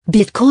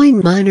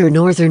Bitcoin miner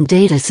Northern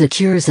Data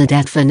secures a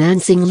debt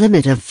financing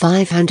limit of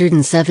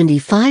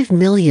 $575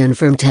 million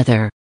from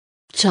Tether.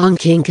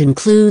 Chongqing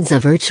concludes a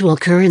virtual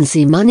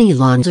currency money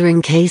laundering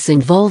case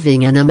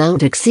involving an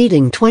amount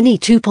exceeding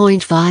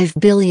 22.5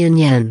 billion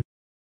yen.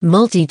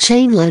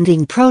 Multi-chain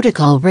lending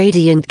protocol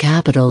Radiant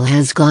Capital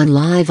has gone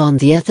live on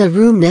the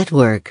Ethereum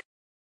network.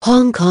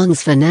 Hong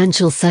Kong's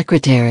financial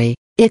secretary,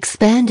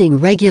 expanding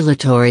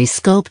regulatory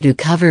scope to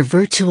cover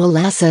virtual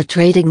asset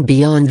trading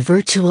beyond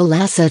virtual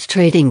asset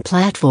trading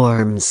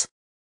platforms.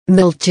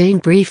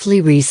 Milchain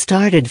briefly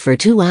restarted for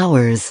 2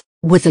 hours,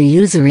 with a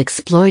user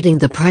exploiting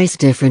the price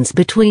difference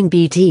between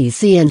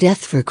BTC and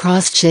ETH for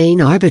cross-chain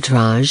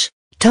arbitrage,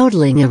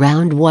 totaling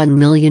around $1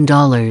 million.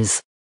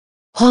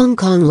 Hong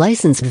Kong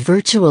licensed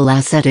virtual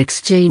asset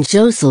exchange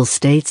Josel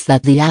states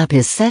that the app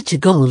is set to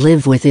go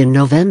live within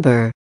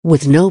November,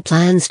 with no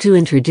plans to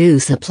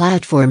introduce a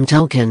platform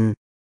token.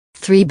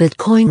 3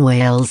 Bitcoin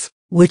whales,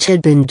 which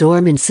had been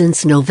dormant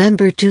since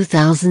November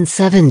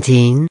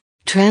 2017,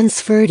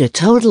 transferred a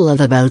total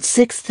of about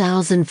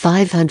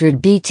 6,500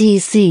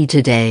 BTC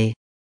today.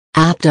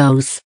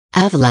 Aptos,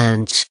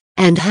 Avalanche,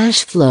 and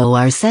Hashflow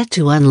are set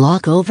to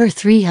unlock over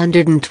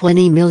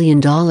 $320 million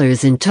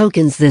in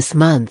tokens this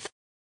month.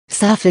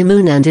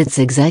 Safimoon and its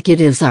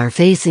executives are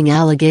facing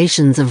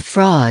allegations of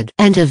fraud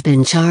and have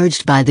been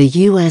charged by the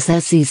US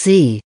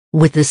SEC,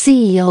 with the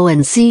CEO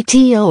and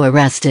CTO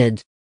arrested.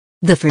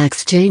 The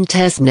FREXchain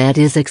testnet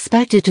is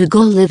expected to go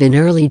live in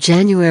early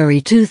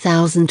January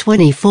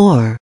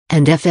 2024.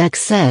 And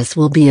FXS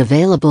will be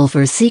available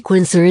for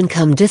sequencer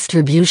income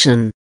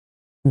distribution.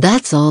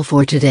 That's all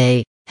for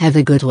today. Have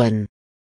a good one.